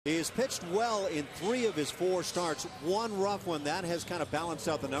He has pitched well in 3 of his 4 starts. One rough one that has kind of balanced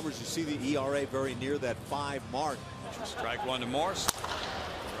out the numbers. You see the ERA very near that 5 mark. Strike 1 to Morse.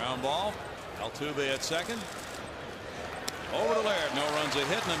 Ground ball. Altuve at second. Over to Laird. No runs a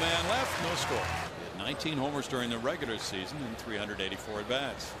hit and a man left. No score. He had 19 homers during the regular season and 384 at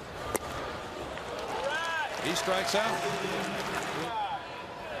bats. He strikes out.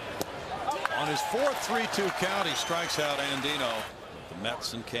 On his 4th 3-2 count, he strikes out Andino. The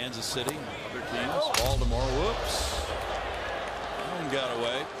Mets in Kansas City, other teams, Baltimore. Whoops. That one got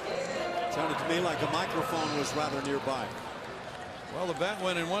away. Sounded to me like a microphone was rather nearby. Well, the bat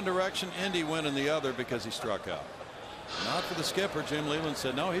went in one direction, Indy went in the other because he struck out. Not for the skipper. Jim Leland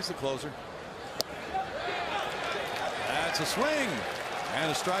said no, he's the closer. That's a swing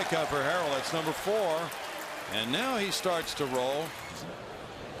and a strikeout for Harrell. That's number 4. And now he starts to roll.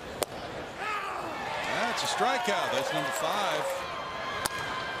 That's a strikeout. That's number 5.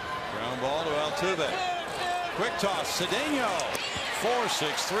 Ground ball to Altuve. Quick toss. Cedeno.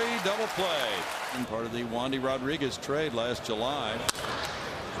 4-6-3 double play. And part of the Wandy Rodriguez trade last July.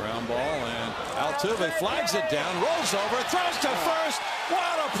 Ground ball and Altuve flags it down, rolls over, throws to first.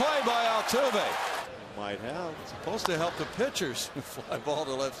 What a play by Altuve. Might have. It's supposed to help the pitchers. Fly ball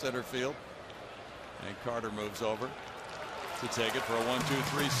to left center field. And Carter moves over to take it for a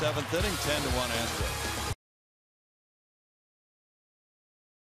 1-2-3 7th inning. 10-1 Astros.